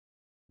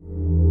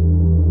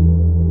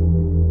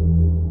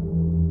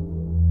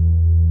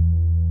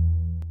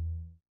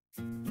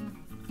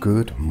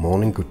Good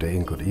morning, good day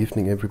and good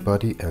evening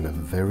everybody, and a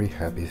very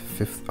happy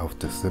 5th of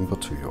December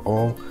to you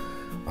all.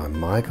 I'm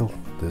Michael,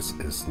 this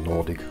is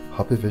Nordic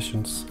RC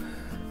Visions,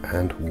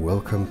 and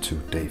welcome to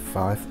day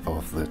 5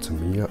 of the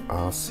Tamiya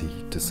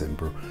RC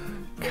December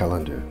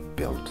calendar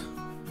build.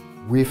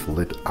 We've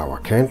lit our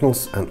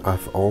candles and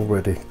I've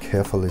already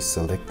carefully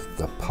selected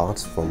the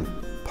parts from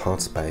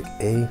parts bag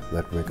A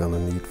that we're gonna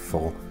need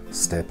for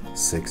step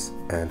 6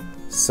 and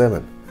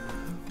 7.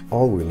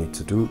 All we need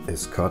to do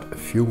is cut a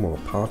few more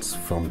parts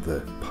from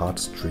the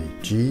parts tree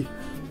G,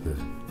 the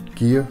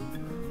gear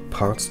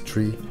parts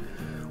tree.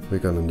 We're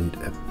gonna need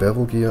a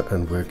bevel gear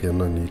and we're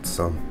gonna need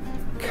some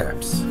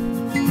caps.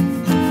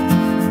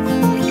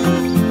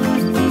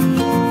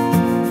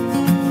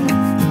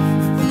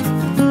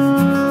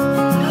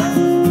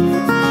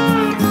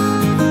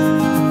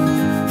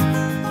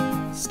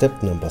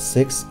 Step number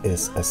 6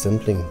 is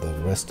assembling the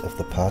rest of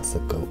the parts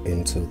that go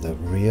into the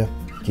rear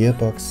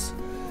gearbox.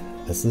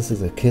 As this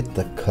is a kit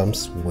that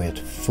comes with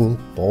full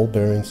ball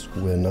bearings,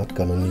 we're not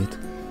gonna need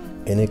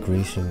any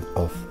greasing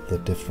of the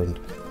different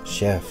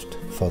shaft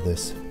for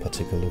this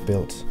particular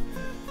build.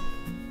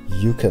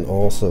 You can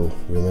also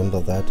remember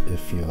that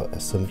if you're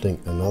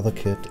assembling another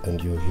kit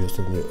and you're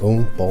using your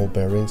own ball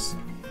bearings.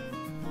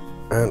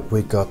 And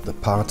we got the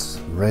parts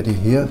ready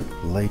here,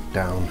 laid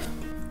down.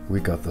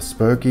 We got the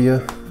spur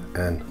gear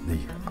and the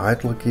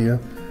idler gear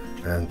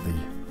and the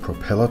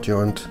propeller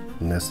joint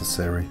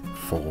necessary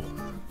for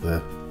the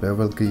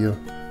bevel gear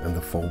and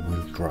the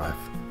four-wheel drive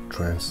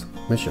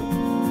transmission.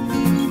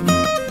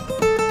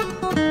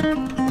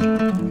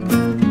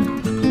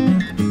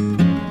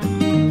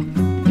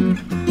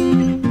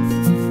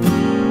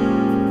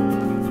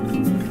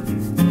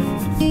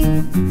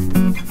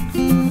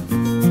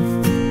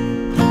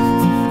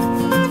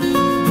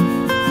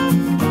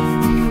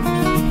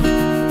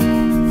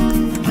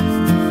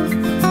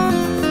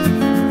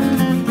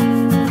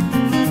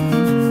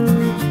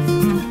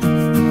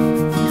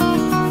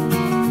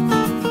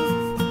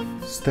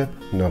 Step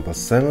number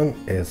 7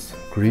 is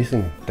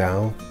greasing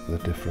down the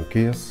different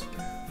gears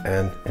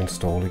and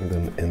installing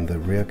them in the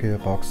rear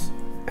gearbox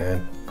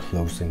and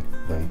closing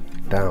them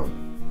down.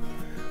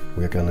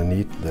 We're gonna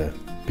need the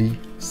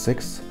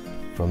B6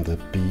 from the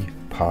B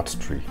parts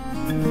tree.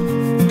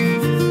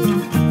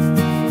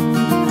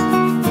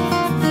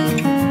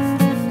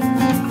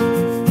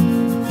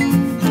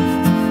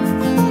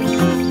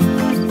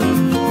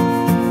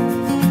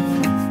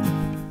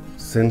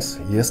 Since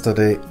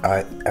yesterday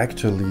I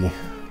actually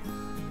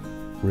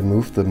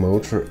remove the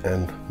motor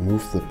and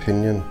move the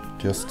pinion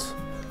just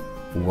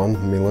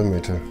 1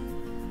 millimeter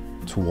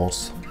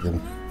towards the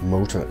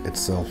motor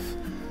itself.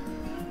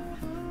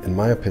 In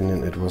my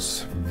opinion, it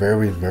was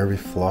very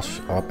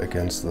flush up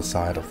against the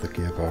side of the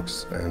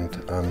gearbox, and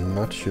I'm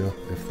not sure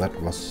if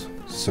that was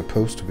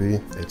supposed to be.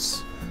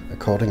 It's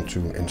according to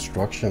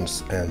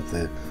instructions and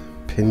the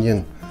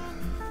pinion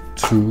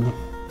tool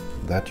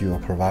that you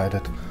are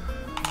provided,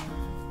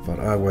 but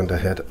I went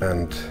ahead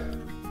and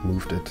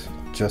moved it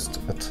just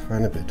a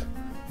tiny bit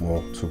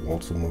more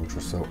towards the motor,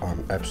 so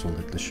I'm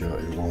absolutely sure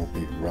it won't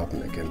be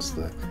rubbing against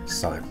the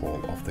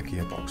sidewall of the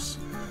gearbox.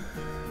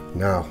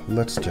 Now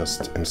let's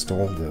just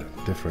install the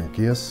different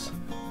gears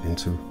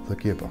into the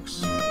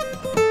gearbox.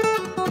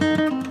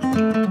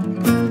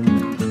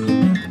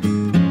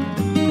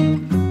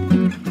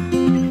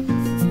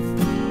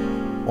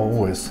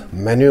 Always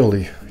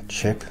manually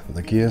check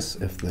the gears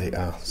if they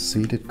are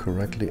seated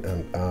correctly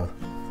and are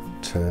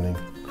turning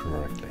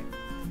correctly.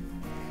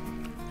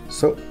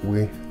 So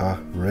we are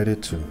ready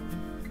to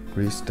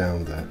grease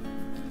down the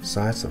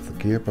sides of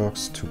the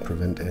gearbox to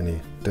prevent any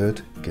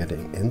dirt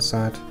getting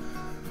inside.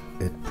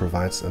 It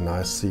provides a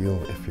nice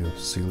seal if you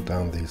seal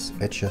down these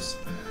edges,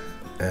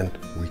 and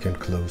we can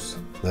close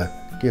the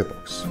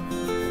gearbox.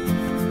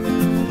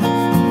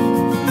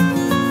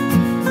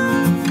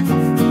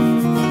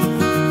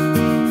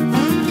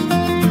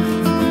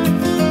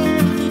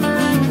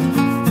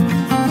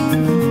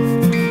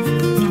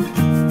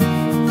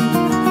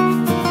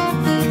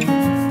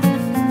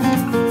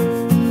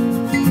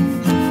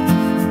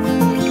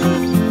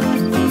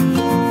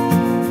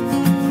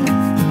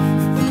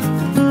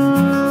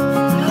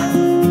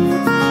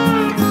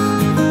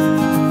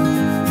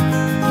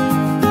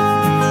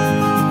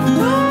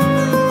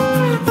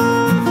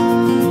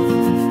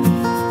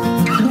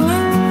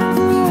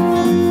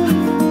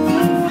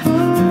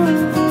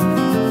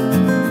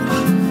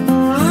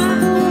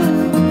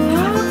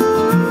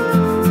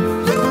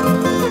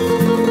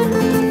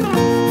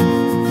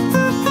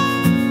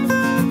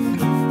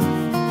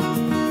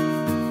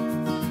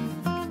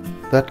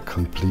 That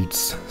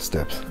completes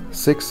steps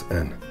 6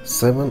 and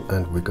 7,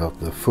 and we got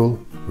the full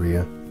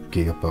rear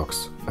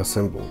gearbox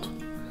assembled.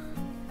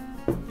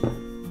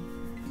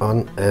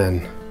 On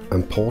an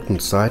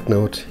important side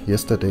note,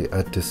 yesterday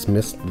I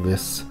dismissed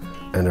this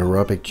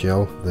anaerobic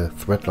gel, the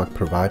thread lock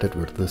provided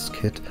with this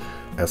kit,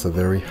 as a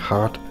very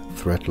hard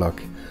thread lock,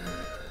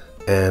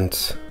 and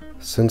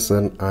since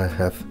then I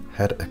have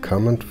had a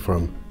comment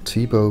from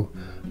Thibaut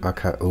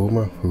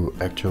Akaoma, who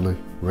actually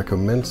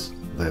recommends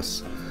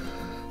this.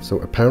 So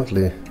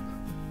apparently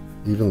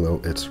even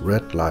though it's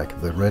red like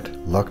the red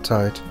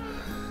Loctite,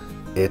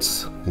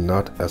 it's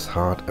not as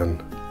hard,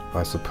 and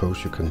I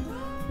suppose you can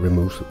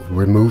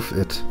remove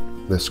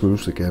the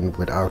screws again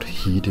without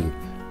heating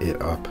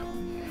it up.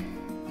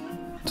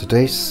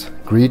 Today's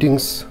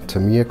greetings,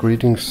 Tamiya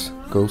greetings,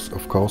 goes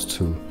of course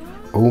to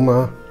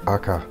Omar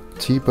aka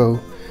T-Bow.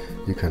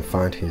 You can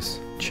find his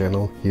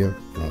channel here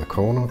in the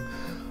corner.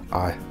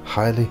 I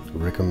highly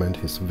recommend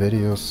his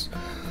videos.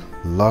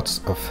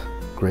 Lots of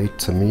great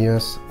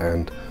Tamiyas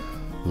and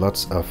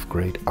lots of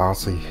great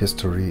RC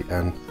history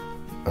and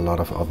a lot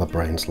of other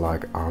brands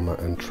like Armour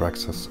and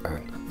Traxxas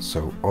and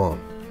so on.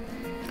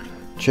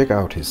 Check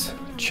out his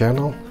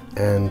channel,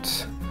 and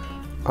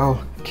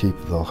I'll keep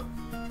the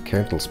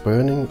candles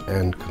burning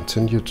and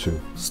continue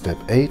to step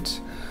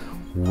 8,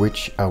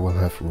 which I will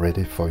have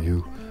ready for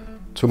you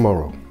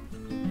tomorrow.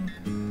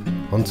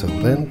 Until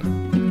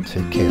then,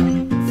 take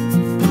care.